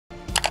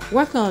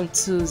Welcome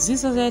to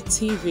Zisodel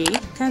TV.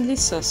 Kindly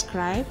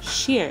subscribe,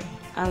 share,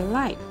 and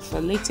like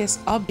for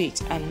latest updates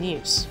and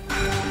news.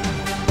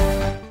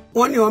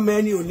 Wọ́n ní ọmọ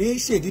ẹni ò ní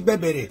ṣèdí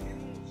bẹ̀bẹ̀rẹ̀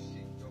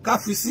ká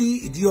fi sí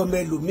ìdí ọmọ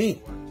ẹlòmíì.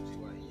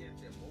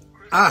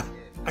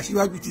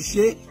 Aṣíwájú ti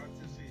ṣe,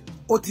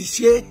 ó ti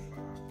ṣe,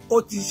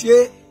 ó ti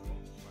ṣe.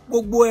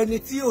 Gbogbo ẹni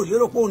tí ò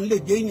lérò pé òun lè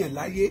jẹ́ èèyàn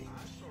láyé,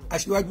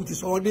 Aṣíwájú ti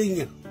sọ wọ́n dé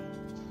èèyàn.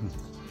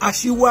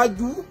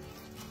 Aṣíwájú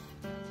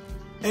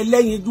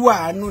ẹlẹ́yinjú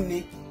àánú ni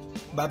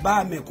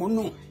bàbá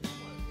mẹ̀kúnnù.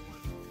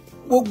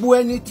 Gbogbo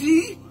ẹni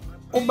tí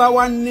ó bá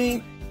wá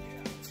ní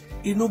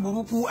inú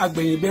burúkú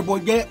àgbẹ̀yìnbẹ́bọ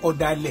jẹ́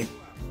ọ̀dàlẹ̀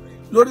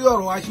lórí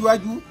ọ̀rọ̀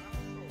Aṣíwájú,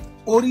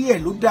 orí ẹ̀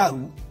ló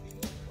dàrú,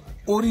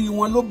 orí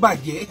wọn ló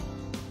bàjẹ́.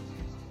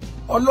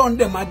 Ọlọ́run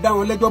dẹ̀ máa dá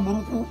wọn lẹ́jọ́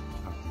burúkú.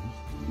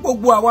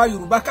 Gbogbo àwa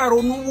Yorùbá ká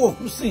ronú wò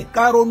sìn,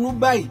 ká ronú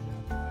báyìí,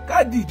 ká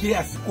dìde.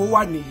 Àsìkò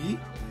wa nìyí,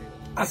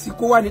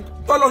 àsìkò wa ni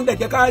tọ́lọ́run dẹ̀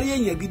jẹ́ ká rí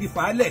èèyàn gidi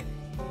fàálẹ̀.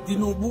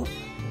 Tinubu,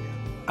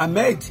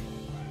 Ahmed,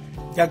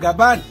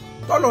 Jagaban,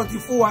 tọ́lọ́run ti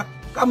fún wa,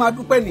 ká máa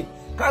dúpẹ́ ni,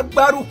 ká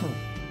gbárùkù,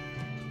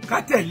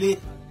 ká tẹ̀lé,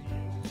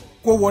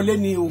 kó wọlé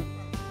ni o,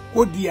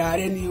 kó di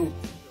ààrẹ ni o,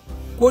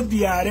 kó di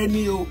ààrẹ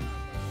ni o.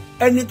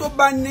 Ẹni tó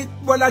bá ní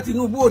Bọ́lá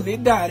Tinubu ò ní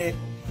dà rẹ,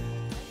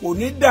 kò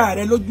ní dà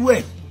rẹ lójú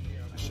ẹ̀,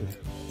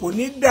 kò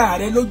ní dà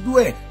rẹ lójú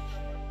ẹ̀.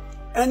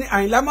 Ẹni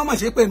Àyìnlá mọ̀mọ̀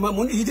ṣe pé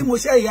mo ní ìdí tí mo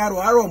ṣe ìyá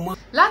rọ̀ àárọ̀ mọ́.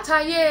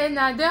 Látàyé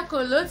Nàdẹ́kò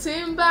ló ti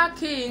ń bá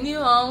kìíní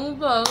ọ̀hún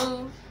bọ̀ o.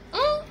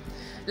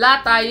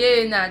 Látàyé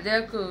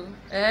Nàdẹ́kò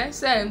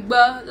ṣe ń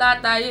gbọ́,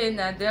 látàyé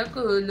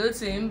Nàdẹ́kò ló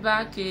ti ń bá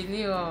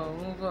kìíní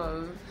ọ̀hún bọ̀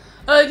o.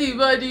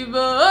 Òdìbò,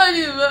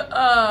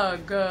 oh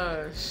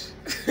gosh.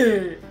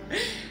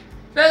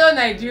 Fellow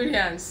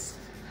Nigerians,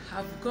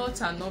 I've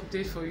got an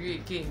update for you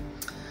again.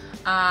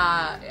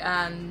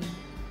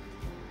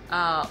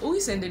 Who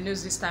is in the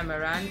news this time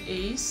around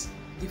is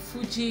the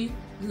Fuji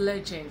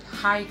legend,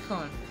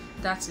 icon,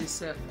 that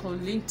is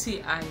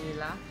Kollington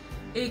Ayinla,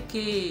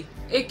 aka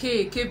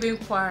Kebe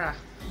Kwara.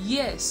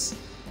 Yes,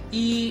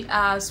 he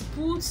has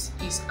put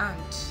his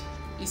hand,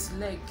 his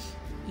leg,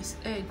 his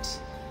head,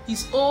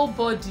 his whole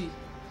body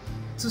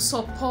to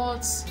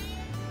support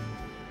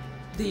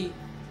the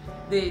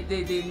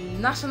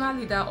national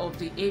leader of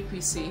the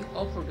APC,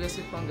 All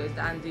Progressive Congress,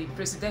 and the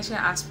presidential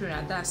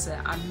aspirant, that's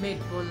Ahmed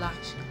Bola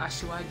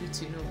Asiwaju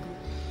Tinubu.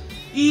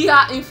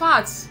 In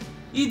fact,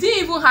 he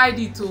didn't even hide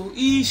it.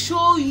 He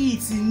showed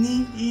it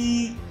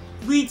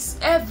with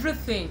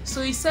everything.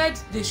 So he said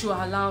they should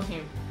allow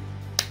him.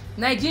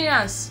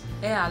 Nigerians,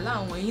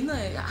 allow him.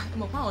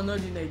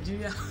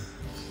 Nigeria.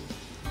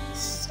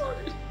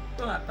 Sorry,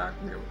 don't attack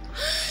me.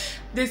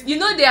 You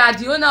know they are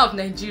the owner of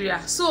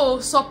Nigeria, so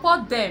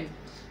support them.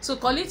 So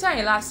Kollington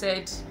Ayinla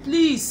said,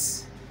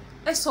 please,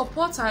 let's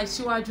support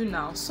Asiwaju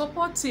now.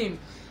 Support him.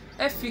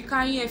 Come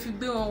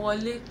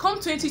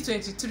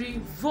 2023,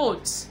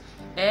 vote.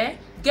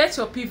 Get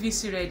your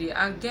PVC ready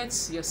and get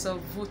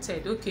yourself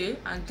voted, okay?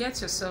 And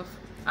get yourself,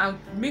 and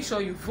make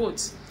sure you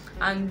vote.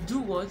 And do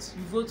what?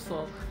 You vote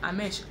for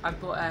Ahmed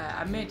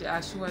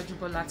Asiwaju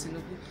Bola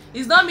Tinubu.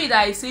 It's not me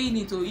that is saying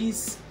it, or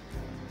is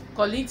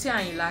Kollington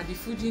Ayinla, the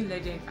Fuji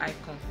legend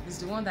icon, is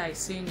the one that is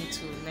saying it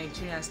to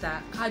Nigerians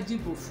that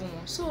Kadibo fun.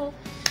 So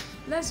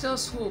let's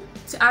just hope,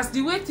 as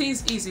the way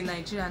things is in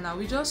Nigeria now,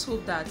 we just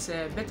hope that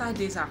better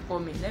days are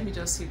coming. Let me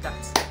just say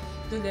that.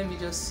 Don't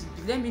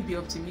let me be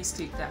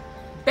optimistic that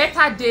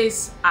better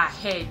days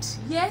ahead.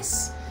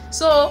 Yes.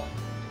 So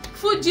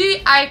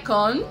Fuji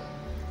icon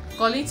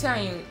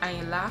Kollington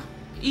Ayinla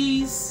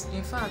is,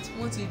 in fact,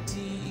 what it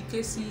di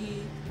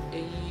Ikesi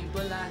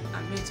Bola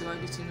Ahmed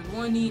Tinubu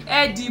wọ́n ní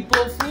ẹ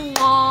dìbò fún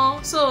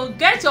wọn. So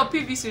get your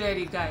PVC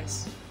ready,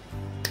 guys.